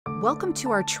Welcome to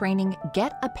our training,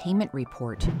 Get a Payment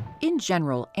Report. In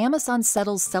general, Amazon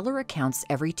settles seller accounts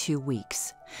every 2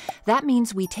 weeks. That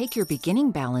means we take your beginning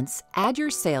balance, add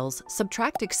your sales,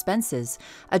 subtract expenses,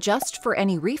 adjust for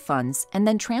any refunds, and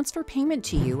then transfer payment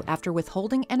to you after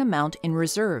withholding an amount in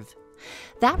reserve.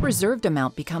 That reserved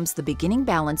amount becomes the beginning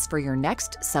balance for your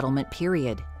next settlement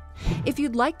period. If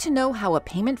you'd like to know how a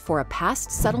payment for a past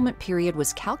settlement period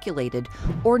was calculated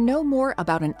or know more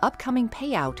about an upcoming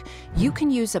payout, you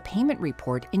can use a payment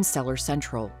report in Seller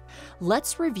Central.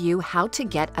 Let's review how to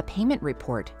get a payment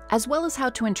report, as well as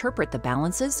how to interpret the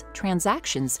balances,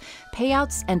 transactions,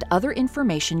 payouts, and other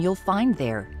information you'll find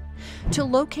there. To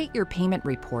locate your payment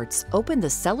reports, open the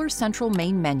Seller Central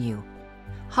main menu.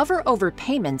 Hover over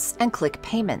Payments and click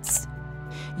Payments.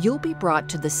 You'll be brought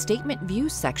to the Statement View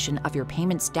section of your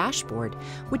payments dashboard,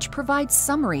 which provides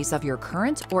summaries of your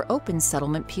current or open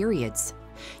settlement periods.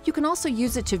 You can also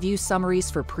use it to view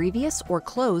summaries for previous or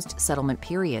closed settlement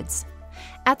periods.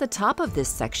 At the top of this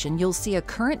section, you'll see a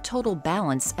current total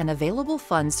balance and available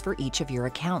funds for each of your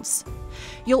accounts.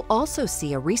 You'll also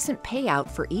see a recent payout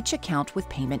for each account with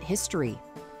payment history.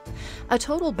 A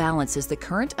total balance is the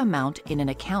current amount in an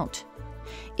account.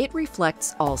 It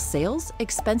reflects all sales,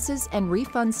 expenses, and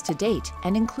refunds to date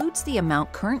and includes the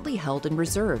amount currently held in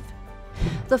reserve.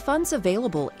 The funds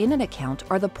available in an account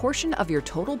are the portion of your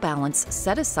total balance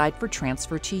set aside for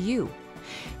transfer to you.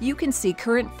 You can see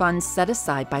current funds set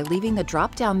aside by leaving the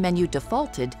drop-down menu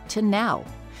defaulted to Now,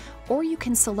 or you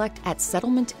can select at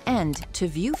Settlement End to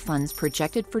view funds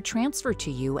projected for transfer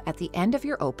to you at the end of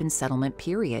your open settlement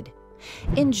period.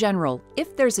 In general,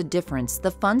 if there's a difference,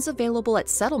 the funds available at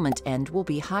settlement end will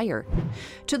be higher.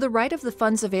 To the right of the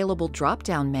funds available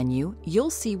drop-down menu,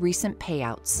 you'll see recent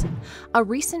payouts. A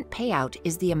recent payout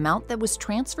is the amount that was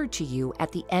transferred to you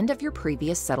at the end of your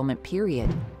previous settlement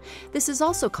period. This is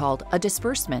also called a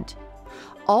disbursement.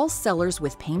 All sellers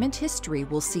with payment history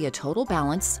will see a total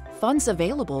balance, funds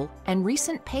available, and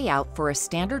recent payout for a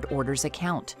standard orders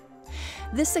account.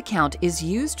 This account is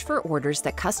used for orders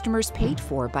that customers paid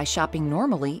for by shopping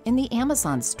normally in the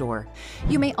Amazon store.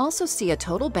 You may also see a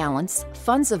total balance,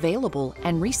 funds available,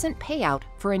 and recent payout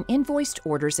for an invoiced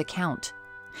orders account.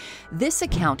 This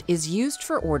account is used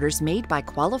for orders made by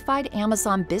qualified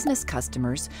Amazon business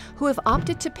customers who have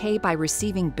opted to pay by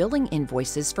receiving billing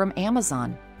invoices from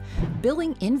Amazon.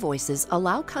 Billing invoices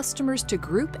allow customers to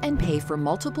group and pay for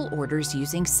multiple orders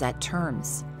using set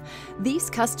terms.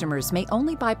 These customers may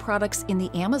only buy products in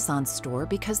the Amazon store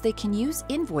because they can use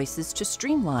invoices to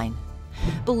streamline.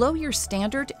 Below your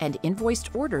standard and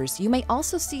invoiced orders, you may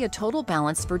also see a total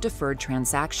balance for deferred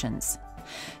transactions.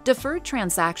 Deferred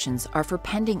transactions are for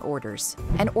pending orders.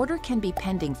 An order can be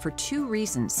pending for 2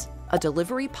 reasons: a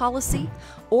delivery policy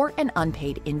or an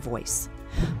unpaid invoice.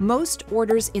 Most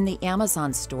orders in the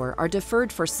Amazon store are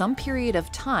deferred for some period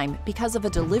of time because of a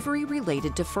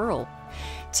delivery-related deferral.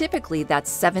 Typically,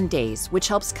 that's 7 days, which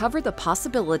helps cover the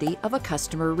possibility of a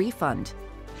customer refund.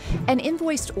 An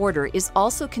invoiced order is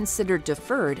also considered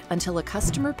deferred until a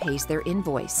customer pays their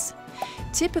invoice.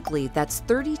 Typically, that's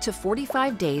 30 to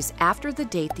 45 days after the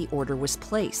date the order was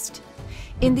placed.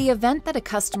 In the event that a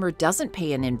customer doesn't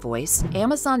pay an invoice,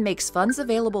 Amazon makes funds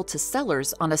available to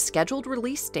sellers on a scheduled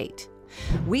release date.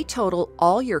 We total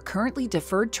all your currently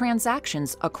deferred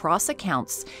transactions across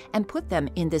accounts and put them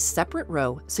in this separate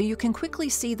row so you can quickly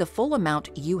see the full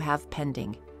amount you have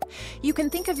pending. You can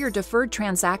think of your deferred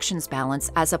transactions balance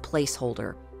as a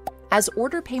placeholder. As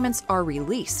order payments are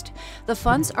released, the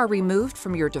funds are removed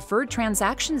from your deferred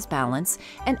transactions balance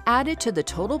and added to the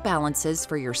total balances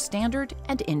for your standard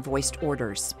and invoiced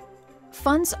orders.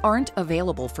 Funds aren't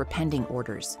available for pending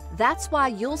orders. That's why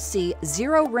you'll see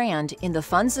 0 Rand in the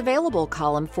Funds Available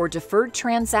column for deferred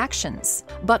transactions.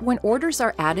 But when orders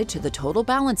are added to the total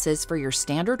balances for your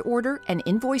standard order and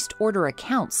invoiced order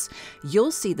accounts,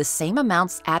 you'll see the same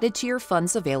amounts added to your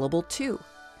funds available too.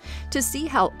 To see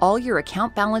how all your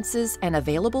account balances and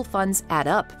available funds add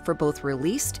up for both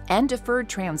released and deferred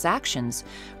transactions,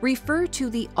 refer to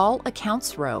the All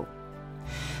Accounts row.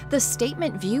 The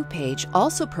Statement View page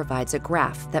also provides a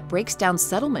graph that breaks down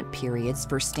settlement periods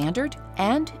for standard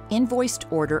and invoiced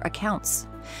order accounts.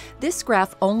 This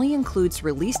graph only includes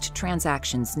released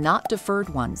transactions, not deferred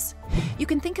ones. You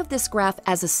can think of this graph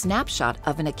as a snapshot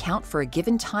of an account for a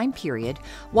given time period,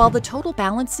 while the total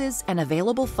balances and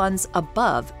available funds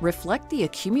above reflect the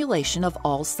accumulation of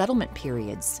all settlement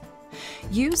periods.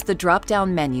 Use the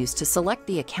drop-down menus to select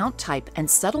the account type and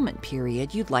settlement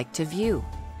period you'd like to view.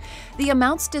 The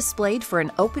amounts displayed for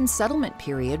an open settlement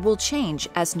period will change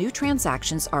as new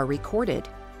transactions are recorded.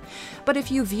 But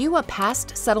if you view a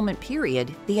past settlement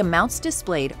period, the amounts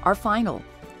displayed are final.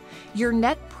 Your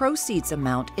net proceeds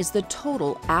amount is the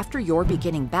total after your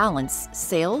beginning balance,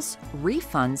 sales,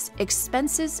 refunds,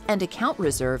 expenses, and account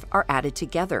reserve are added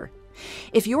together.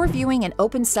 If you're viewing an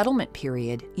open settlement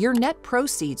period, your net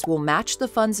proceeds will match the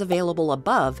funds available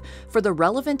above for the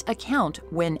relevant account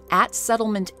when At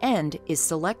Settlement End is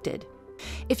selected.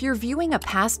 If you're viewing a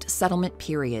past settlement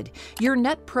period, your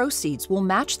net proceeds will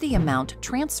match the amount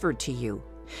transferred to you.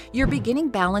 Your beginning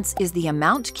balance is the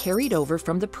amount carried over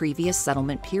from the previous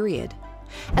settlement period.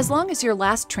 As long as your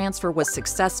last transfer was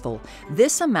successful,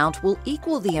 this amount will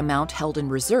equal the amount held in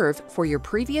reserve for your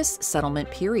previous settlement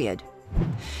period.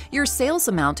 Your sales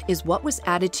amount is what was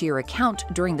added to your account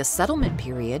during the settlement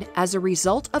period as a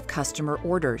result of customer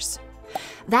orders.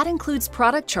 That includes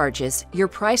product charges, your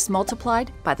price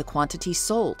multiplied by the quantity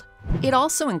sold. It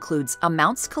also includes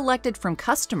amounts collected from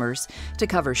customers to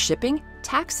cover shipping,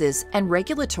 taxes, and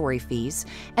regulatory fees,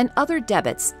 and other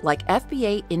debits like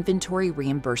FBA inventory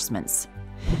reimbursements.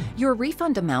 Your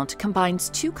refund amount combines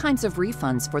two kinds of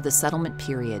refunds for the settlement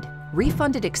period.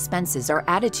 Refunded expenses are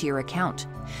added to your account.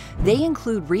 They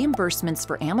include reimbursements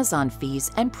for Amazon fees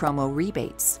and promo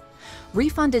rebates.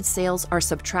 Refunded sales are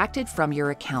subtracted from your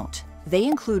account. They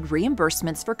include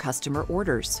reimbursements for customer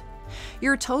orders.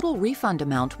 Your total refund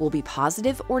amount will be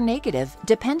positive or negative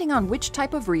depending on which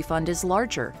type of refund is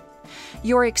larger.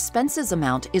 Your expenses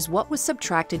amount is what was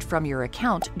subtracted from your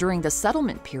account during the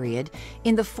settlement period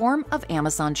in the form of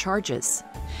Amazon charges.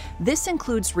 This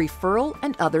includes referral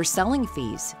and other selling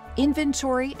fees,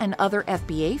 inventory and other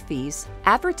FBA fees,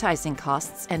 advertising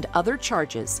costs, and other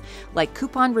charges, like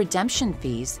coupon redemption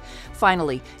fees.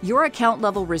 Finally, your account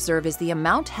level reserve is the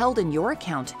amount held in your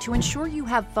account to ensure you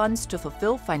have funds to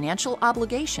fulfill financial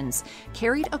obligations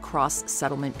carried across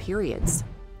settlement periods.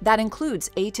 That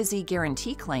includes A to Z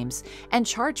guarantee claims and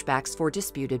chargebacks for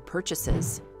disputed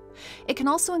purchases. It can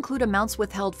also include amounts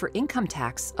withheld for income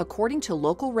tax according to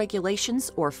local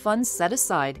regulations or funds set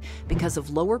aside because of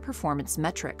lower performance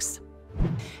metrics.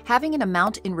 Having an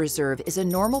amount in reserve is a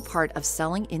normal part of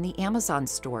selling in the Amazon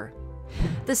store.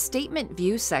 The Statement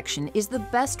View section is the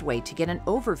best way to get an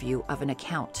overview of an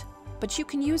account, but you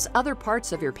can use other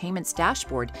parts of your payments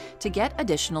dashboard to get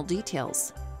additional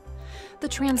details. The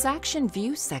Transaction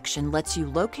View section lets you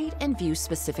locate and view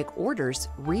specific orders,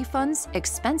 refunds,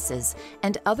 expenses,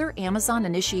 and other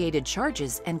Amazon-initiated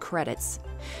charges and credits.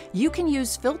 You can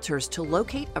use filters to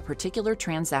locate a particular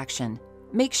transaction.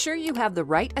 Make sure you have the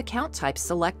right account type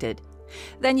selected.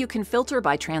 Then you can filter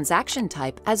by transaction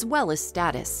type as well as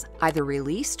status, either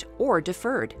released or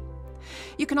deferred.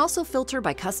 You can also filter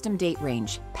by custom date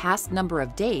range, past number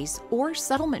of days, or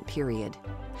settlement period.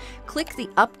 Click the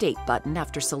Update button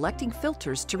after selecting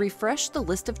filters to refresh the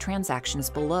list of transactions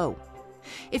below.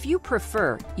 If you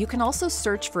prefer, you can also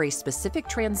search for a specific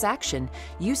transaction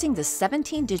using the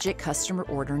 17-digit customer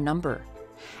order number.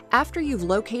 After you've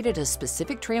located a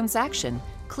specific transaction,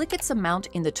 click its amount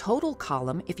in the Total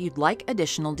column if you'd like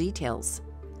additional details.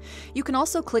 You can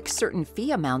also click certain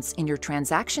fee amounts in your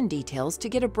transaction details to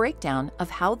get a breakdown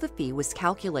of how the fee was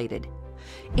calculated.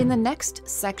 In the next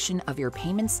section of your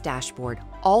payments dashboard,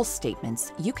 All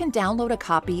Statements, you can download a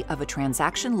copy of a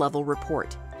transaction level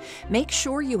report. Make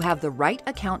sure you have the right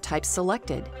account type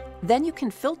selected. Then you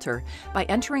can filter by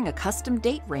entering a custom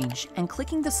date range and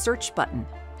clicking the Search button.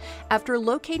 After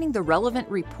locating the relevant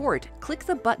report, click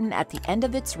the button at the end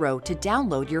of its row to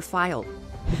download your file.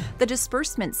 The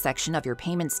Disbursements section of your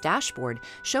payments dashboard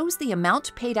shows the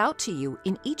amount paid out to you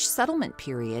in each settlement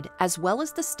period as well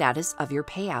as the status of your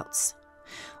payouts.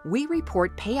 We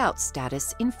report payout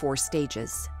status in 4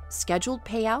 stages: scheduled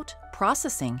payout,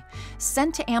 processing,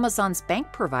 sent to Amazon's bank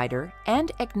provider,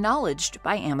 and acknowledged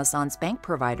by Amazon's bank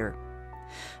provider.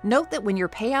 Note that when your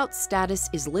payout status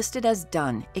is listed as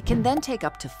done, it can then take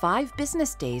up to 5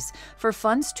 business days for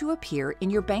funds to appear in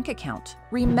your bank account.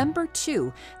 Remember,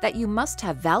 too, that you must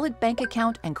have valid bank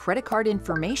account and credit card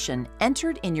information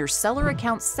entered in your seller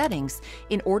account settings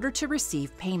in order to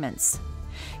receive payments.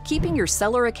 Keeping your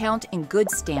seller account in good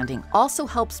standing also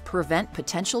helps prevent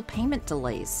potential payment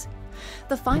delays.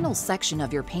 The final section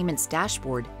of your payments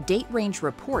dashboard, Date Range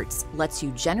Reports, lets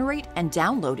you generate and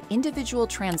download individual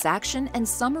transaction and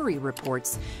summary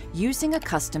reports using a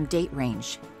custom date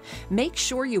range. Make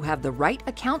sure you have the right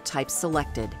account type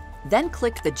selected. Then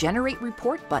click the Generate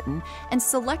Report button and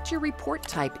select your report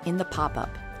type in the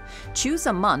pop-up. Choose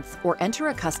a month or enter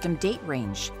a custom date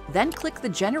range. Then click the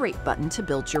Generate button to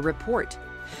build your report.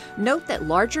 Note that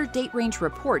larger date range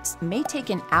reports may take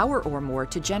an hour or more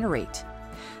to generate.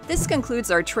 This concludes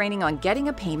our training on getting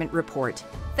a payment report.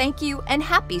 Thank you and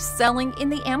happy selling in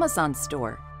the Amazon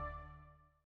store.